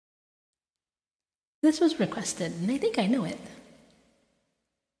This was requested, and I think I know it.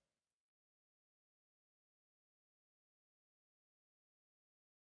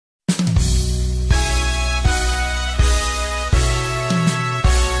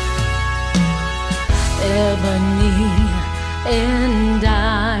 Ebony and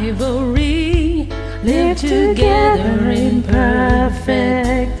ivory live together in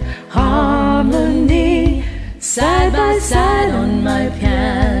perfect harmony, side by side on my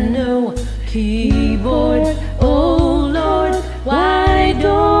piano keyboard. Oh Lord, why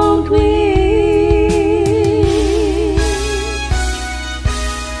don't we?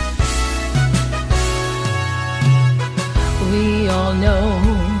 We all know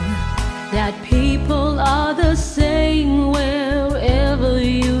that people are the same wherever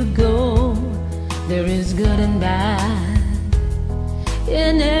you go. There is good and bad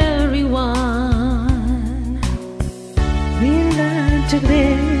in everyone. We learn to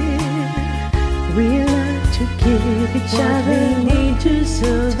live, we learn to give each other what we need to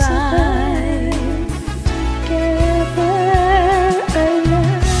survive. Together,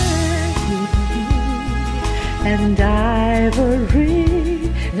 and ivory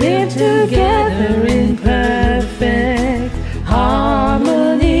live together in perfect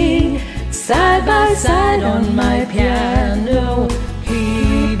harmony, side by side on my piano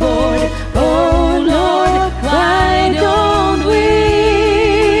keyboard. Oh Lord, why don't we?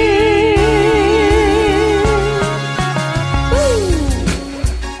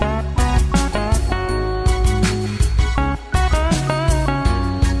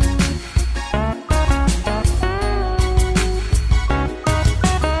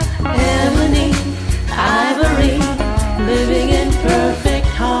 Ebony, ivory, living in perfect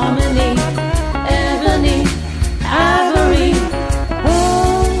harmony. Ebony, ivory.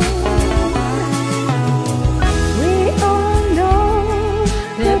 Oh, we all know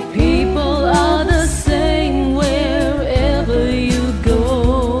that people are the same wherever you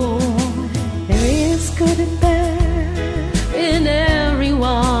go. there is good and bad In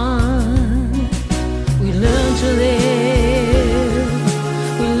everyone, we learn to live.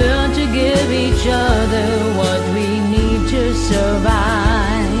 We learn to give each other what we need to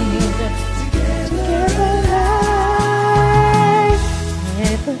survive. together like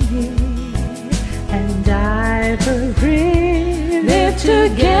ebony and ivory Live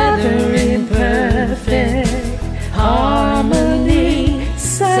together in perfect harmony,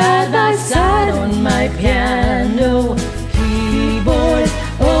 side by side on my piano keyboard.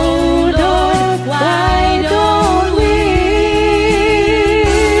 Oh Lord, why don't we?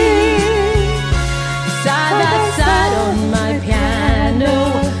 Side by side on my piano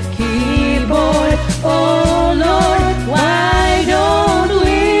keyboard. Oh Lord, why don't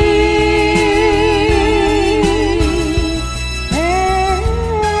we?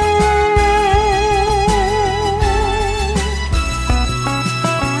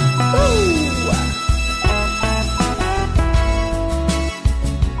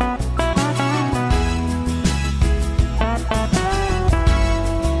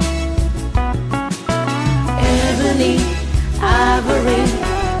 Ebony, ivory,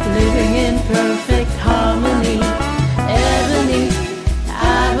 living in perfect harmony. Ebony,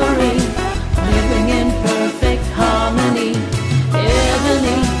 ivory, living in perfect harmony.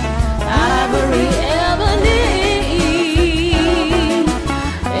 Ebony, ivory, ebony.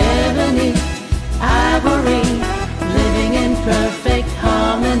 Ebony, ivory, living in perfect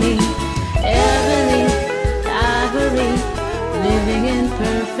harmony. Ebony, ivory, living in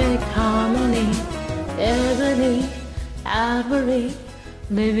perfect harmony. Ebony, ivory,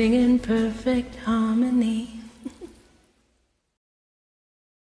 living in perfect harmony.